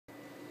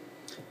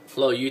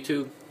Hello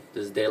YouTube,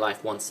 this is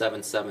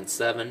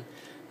Daylife1777.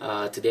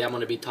 Today I'm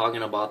going to be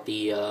talking about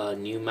the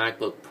new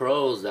MacBook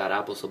Pros that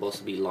Apple's supposed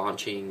to be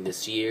launching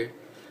this year.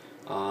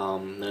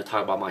 I'm going to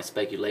talk about my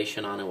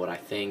speculation on it, what I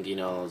think is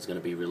going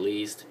to be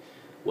released,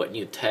 what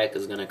new tech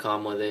is going to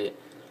come with it.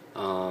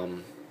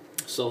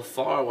 So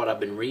far what I've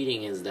been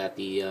reading is that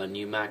the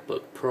new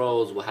MacBook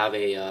Pros will have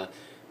a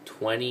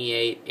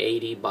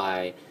 2880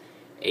 by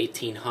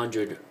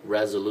 1800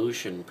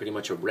 resolution, pretty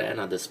much a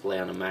Retina display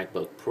on a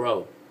MacBook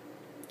Pro.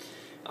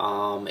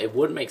 It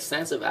would make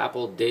sense if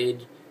Apple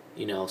did,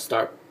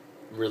 start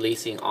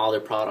releasing all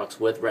their products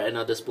with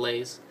Retina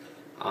displays.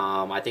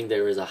 I think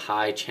there is a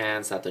high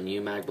chance that the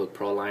new MacBook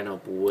Pro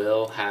lineup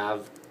will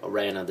have a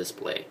Retina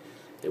display.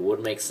 It would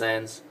make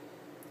sense.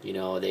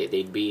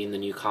 They'd be in the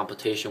new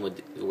competition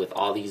with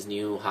all these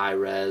new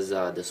high-res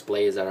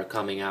displays that are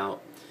coming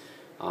out.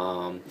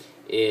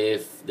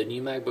 If the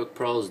new MacBook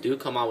Pros do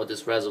come out with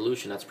this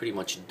resolution, that's pretty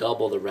much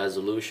double the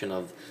resolution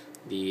of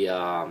the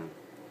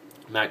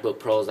MacBook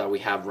Pros that we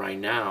have right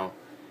now,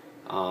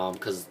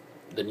 because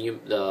the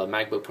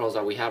MacBook Pros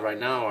that we have right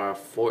now are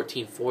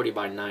 1440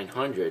 by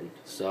 900.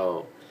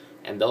 So,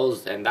 and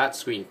that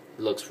screen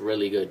looks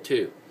really good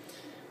too.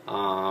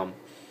 I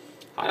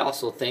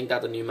also think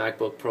that the new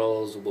MacBook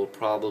Pros will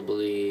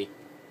probably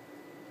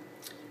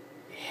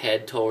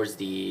head towards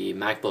the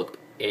MacBook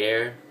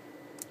Air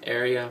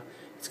area.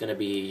 It's gonna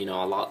be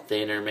a lot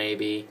thinner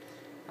maybe.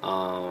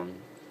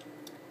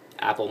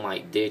 Apple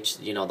might ditch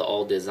the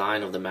old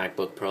design of the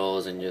MacBook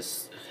Pros and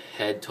just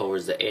head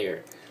towards the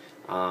Air.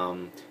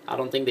 I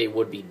don't think they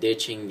would be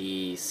ditching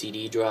the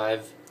CD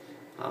drive.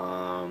 A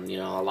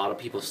lot of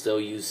people still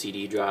use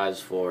CD drives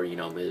for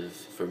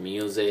for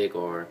music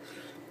or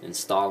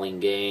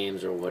installing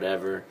games or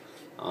whatever.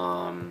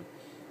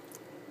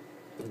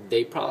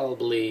 They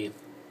probably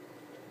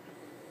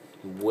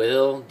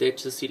will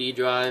ditch the CD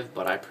drive,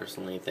 but I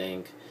personally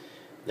think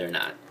they're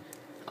not.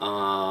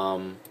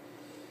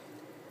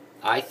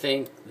 I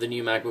think the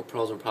new MacBook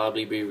Pros will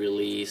probably be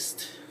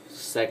released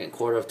second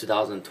quarter of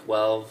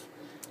 2012.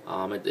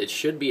 It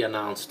should be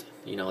announced,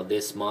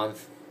 this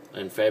month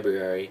in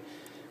February,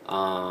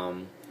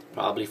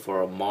 probably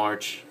for a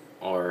March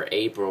or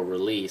April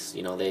release.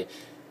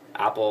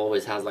 Apple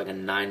always has like a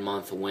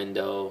 9-month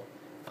window,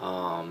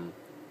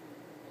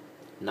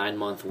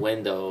 9-month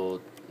window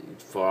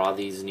for all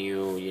these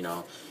new,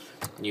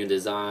 new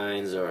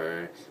designs,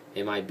 or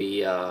it might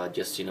be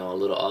just a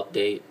little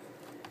update.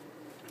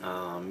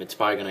 It's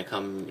probably gonna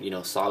come,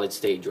 solid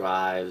state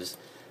drives.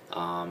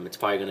 It's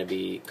probably gonna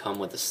come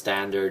with a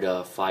standard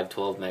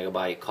 512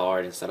 megabyte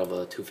card instead of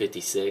a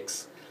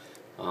 256.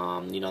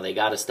 They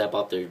got to step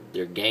up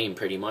their game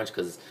pretty much,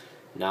 because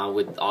now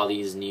with all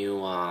these new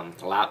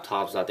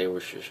laptops that they were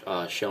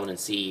shown in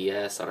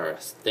CES that are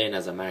as thin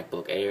as a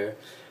MacBook Air,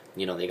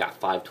 they got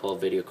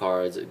 512 video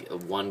cards,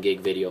 1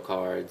 gig video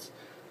cards.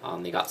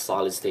 They got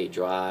solid state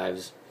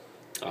drives,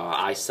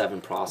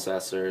 i7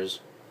 processors.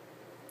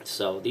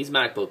 So these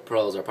MacBook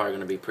Pros are probably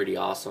going to be pretty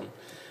awesome.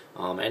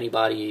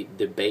 Anybody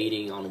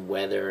debating on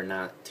whether or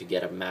not to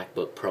get a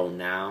MacBook Pro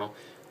now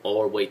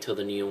or wait till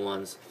the new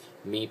ones,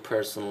 me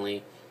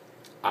personally,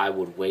 I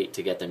would wait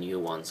to get the new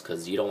ones,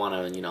 because you don't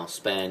want to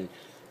spend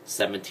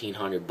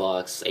 $1,700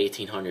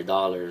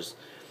 $1,800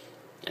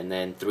 and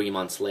then 3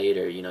 months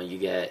later you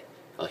get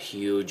a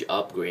huge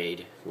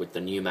upgrade with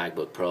the new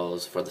MacBook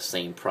Pros for the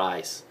same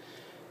price.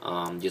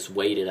 Just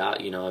wait it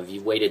out. If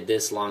you waited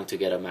this long to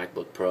get a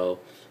MacBook Pro,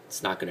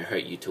 it's not going to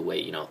hurt you to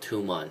wait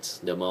 2 months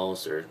the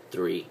most, or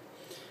 3.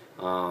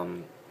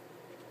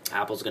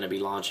 Apple's going to be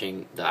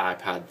launching the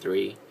iPad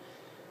 3,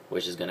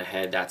 which is going to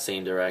head that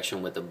same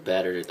direction with a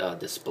better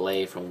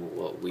display from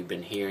what we've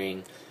been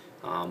hearing,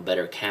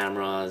 better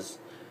cameras,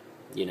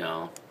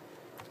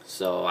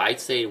 so I'd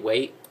say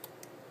wait,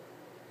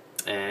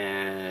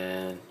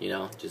 and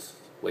just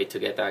wait to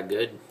get that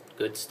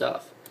good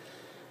stuff.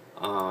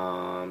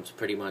 That's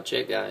pretty much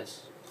it,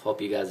 guys.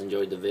 Hope you guys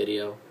enjoyed the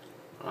video.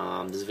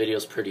 This video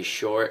is pretty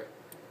short,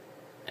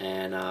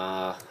 and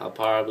I'll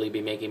probably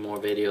be making more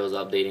videos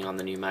updating on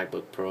the new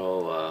MacBook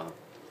Pro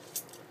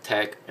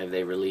tech if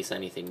they release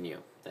anything new.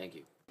 Thank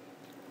you.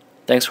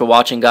 Thanks for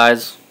watching,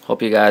 guys.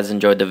 Hope you guys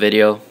enjoyed the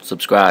video.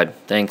 Subscribe.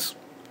 Thanks.